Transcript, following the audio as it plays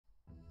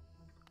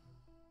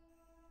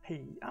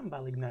Hey, I'm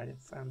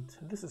Balignative, and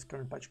this is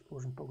current patch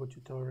explosion Pogo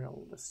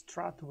tutorial, the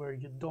strat where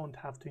you don't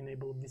have to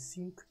enable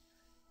VSync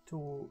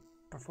to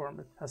perform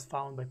it, as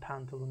found by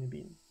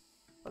Pantalunibin.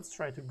 Let's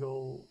try to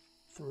go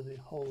through the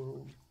whole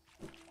room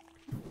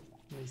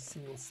in a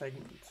single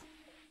segment.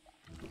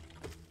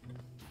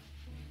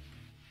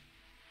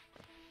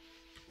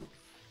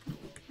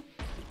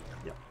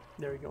 Yeah,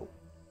 there we go.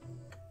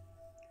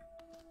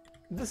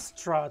 This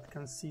strat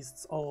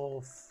consists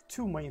of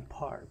two main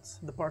parts.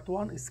 The part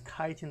 1 is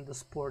kiting the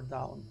spore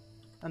down,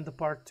 and the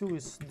part 2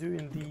 is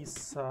doing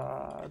this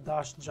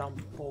dash jump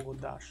pogo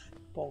dash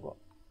pogo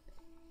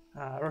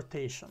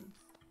rotation.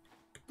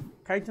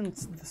 Kiting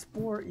the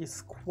spore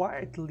is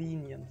quite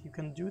lenient, you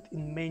can do it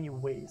in many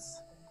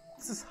ways.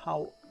 This is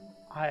how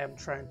I am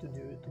trying to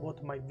do it,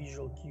 what my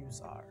visual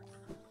cues are.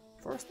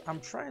 First,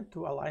 I'm trying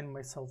to align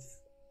myself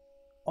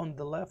on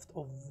the left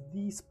of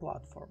this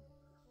platform,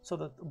 so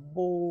that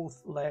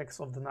both legs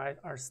of the knight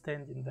are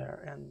standing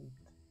there and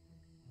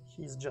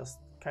he's just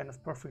kind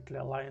of perfectly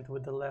aligned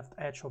with the left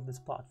edge of this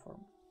platform.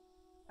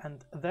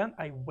 And then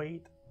I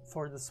wait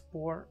for the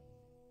spore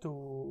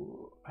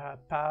to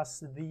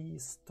pass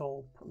this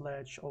top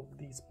ledge of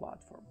this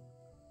platform,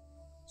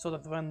 so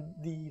that when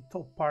the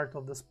top part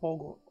of the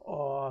pogo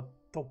or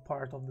top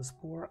part of the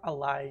spore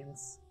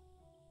aligns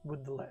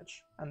with the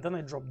ledge, and then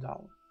I drop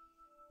down,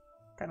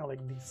 kind of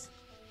like this.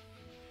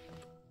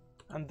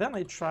 And then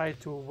I try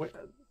to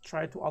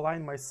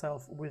align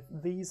myself with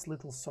this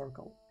little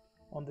circle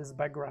on this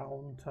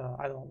background.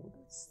 I don't know,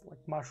 it's like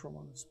mushroom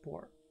on the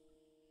spore.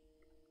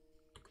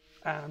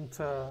 And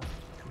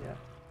yeah,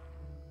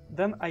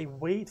 then I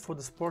wait for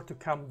the spore to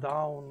come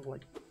down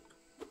like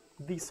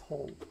this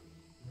hole.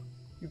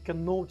 You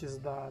can notice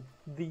that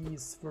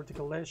this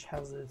vertical ledge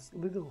has this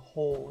little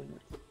hole in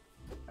it,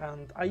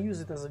 and I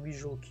use it as a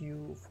visual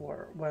cue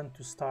for when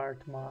to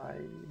start my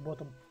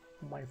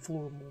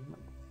floor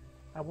movement.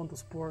 I want the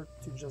spore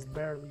to just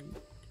barely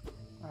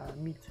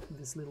meet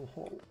this little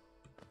hole.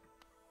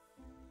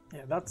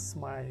 Yeah, that's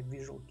my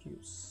visual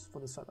cues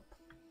for the setup.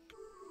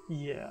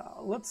 Yeah,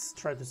 let's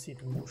try to see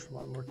it in motion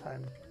one more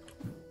time.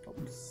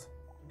 Oops.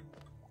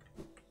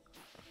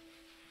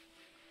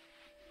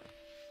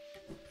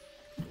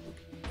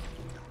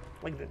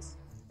 Like this.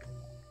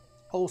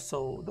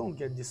 Also, don't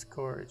get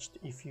discouraged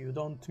if you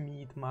don't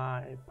meet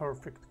my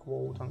perfect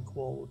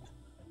quote-unquote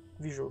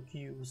visual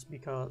cues,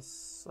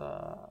 because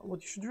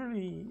what you should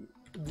really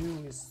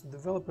do is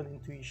develop an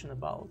intuition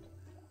about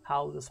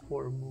how the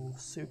spore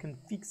moves, so you can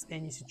fix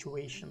any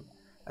situation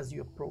as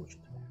you approach it.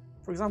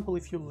 For example,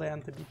 if you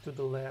land a bit to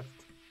the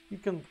left, you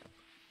can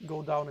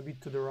go down a bit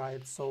to the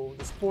right, so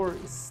the spore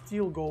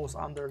still goes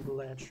under the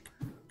ledge.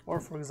 Or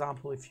for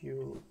example, if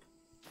you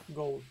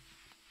go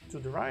to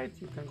the right,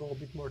 you can go a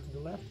bit more to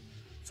the left,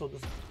 so the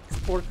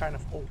spore kind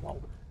of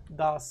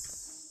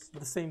does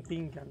the same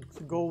thing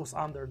and goes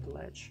under the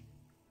ledge.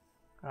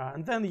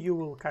 And then you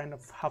will kind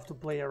of have to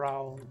play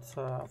around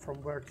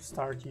from where to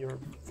start your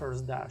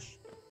first dash.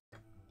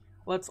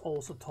 Let's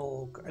also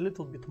talk a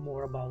little bit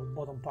more about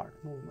bottom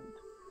part movement.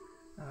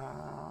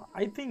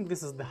 I think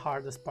this is the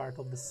hardest part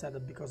of the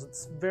setup because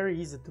it's very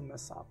easy to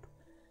mess up.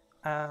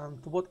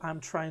 And what I'm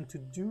trying to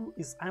do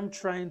is I'm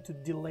trying to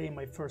delay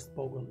my first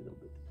pogo a little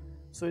bit.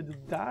 So I do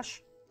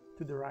dash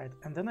to the right,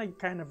 and then I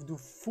kind of do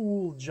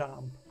full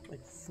jump,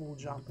 like full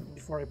jump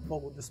before I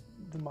pogo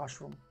the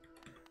mushroom.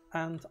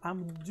 And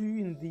I'm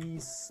doing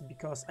this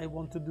because I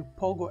want to do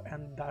pogo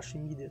and dash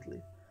immediately,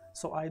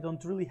 so I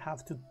don't really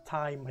have to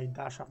time my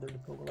dash after the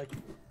pogo,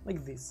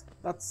 like this.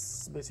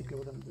 That's basically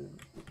what I'm doing.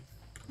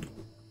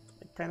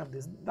 Like kind of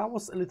this. That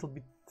was a little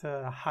bit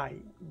high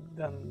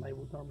than I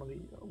would normally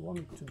want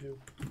it to do.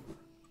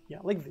 Yeah,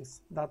 like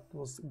this. That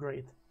was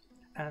great.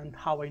 And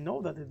how I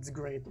know that it's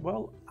great?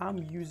 Well,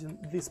 I'm using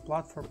this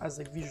platform as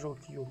a visual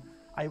cue.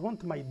 I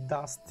want my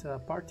dust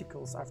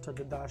particles after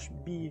the dash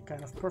be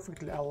kind of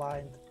perfectly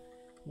aligned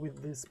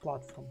with this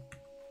platform,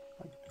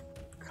 like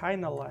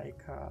kind of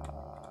like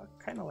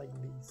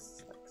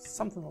this, like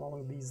something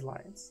along these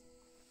lines.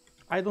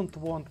 I don't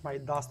want my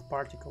dust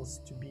particles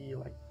to be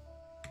like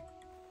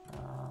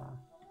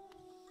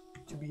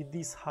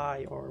this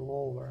high or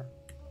lower.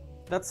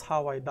 That's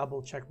how I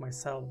double check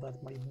myself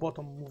that my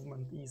bottom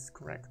movement is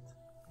correct.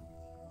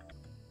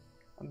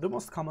 And the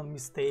most common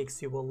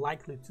mistakes you will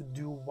likely to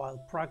do while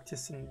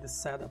practicing the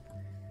setup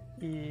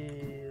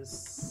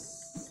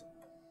is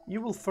you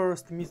will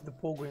first miss the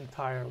pogo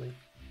entirely.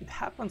 It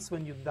happens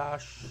when you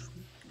dash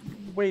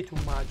way too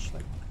much.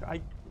 Like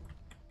I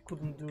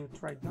couldn't do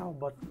it right now,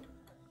 but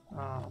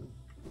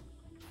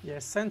yeah,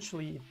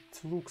 essentially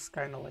it looks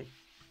kind of like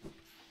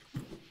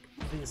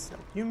this. Like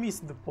you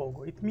missed the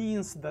pogo. It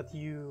means that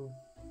you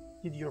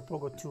did your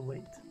pogo too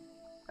late,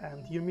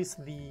 and you miss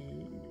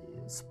the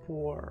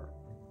spore.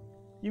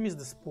 You miss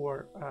the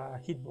spore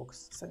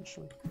hitbox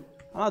essentially.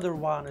 Another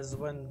one is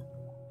when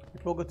you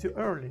pogo too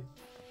early,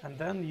 and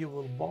then you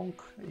will bonk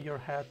your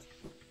head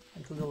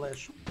onto the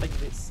ledge like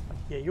this. Like,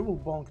 yeah, you will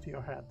bonk to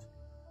your head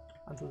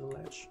onto the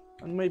ledge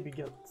and maybe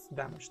get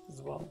damaged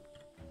as well.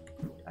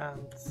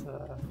 And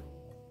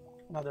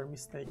another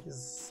mistake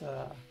is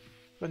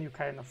when you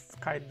kind of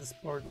kite the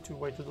spore too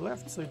way to the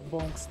left, so it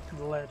bonks to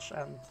the ledge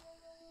and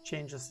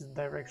changes its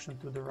direction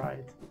to the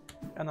right.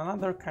 And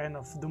another kind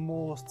of the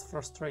most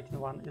frustrating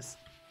one is...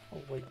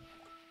 oh wait,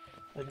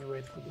 let me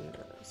wait for the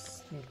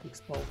thing to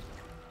explode.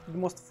 The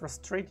most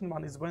frustrating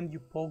one is when you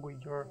pogo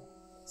your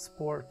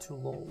spore too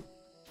low,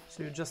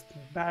 so you just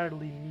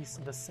barely miss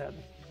the setup.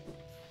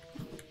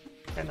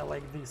 Kinda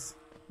like this,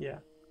 yeah.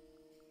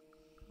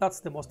 That's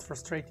the most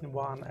frustrating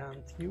one,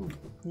 and you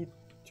need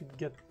to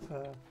get...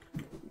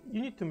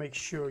 you need to make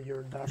sure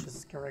your dash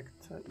is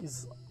correct,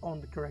 is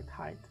on the correct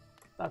height.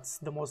 That's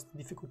the most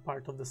difficult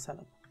part of the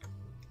setup.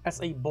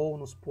 As a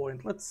bonus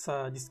point, let's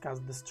discuss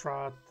the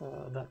strat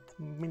that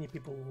many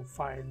people will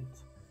find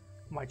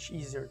much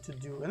easier to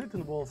do, and it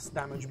involves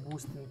damage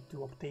boosting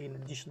to obtain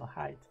additional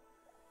height,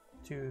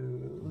 to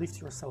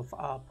lift yourself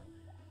up.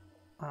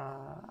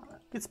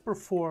 It's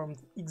performed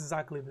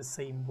exactly the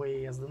same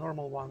way as the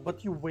normal one,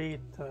 but you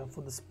wait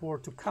for the spore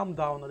to come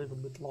down a little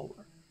bit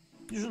lower.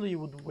 Usually you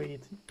would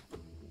wait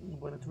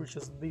when it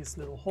reaches this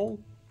little hole,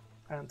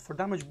 and for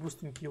damage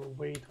boosting you will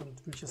wait when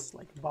it reaches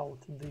like about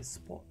this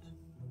spot.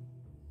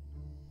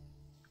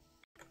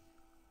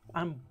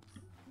 I'm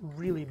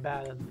really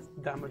bad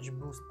at damage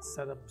boost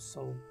setup,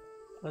 so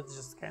let's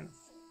just kind of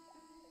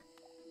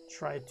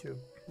try to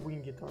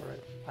wing it, or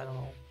I don't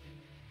know.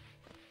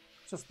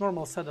 Just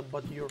normal setup,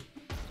 but you're...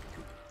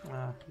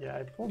 yeah,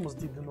 I almost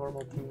did the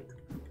normal thing.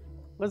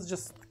 Let's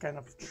just kind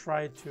of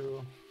try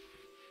to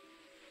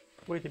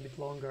wait a bit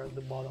longer at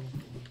the bottom.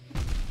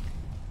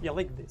 Yeah,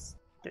 like this.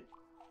 Okay,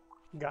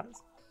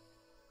 guys.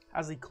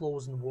 As a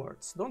closing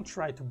words, don't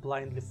try to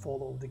blindly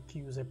follow the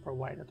cues I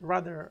provided.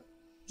 Rather,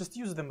 just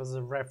use them as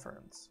a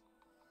reference.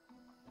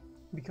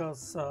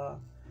 Because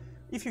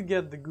if you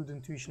get the good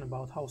intuition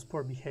about how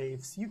spore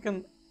behaves, you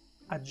can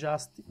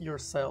adjust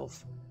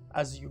yourself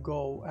as you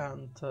go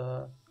and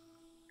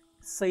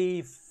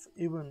save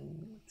even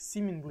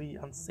seemingly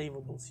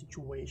unsavable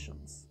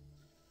situations.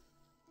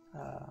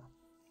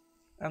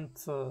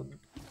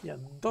 Yeah,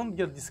 don't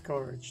get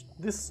discouraged.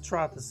 This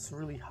strat is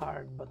really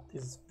hard, but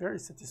is very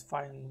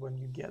satisfying when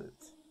you get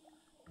it.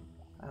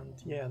 And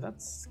yeah,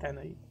 that's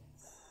kinda it.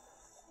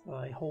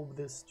 I hope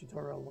this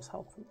tutorial was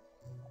helpful.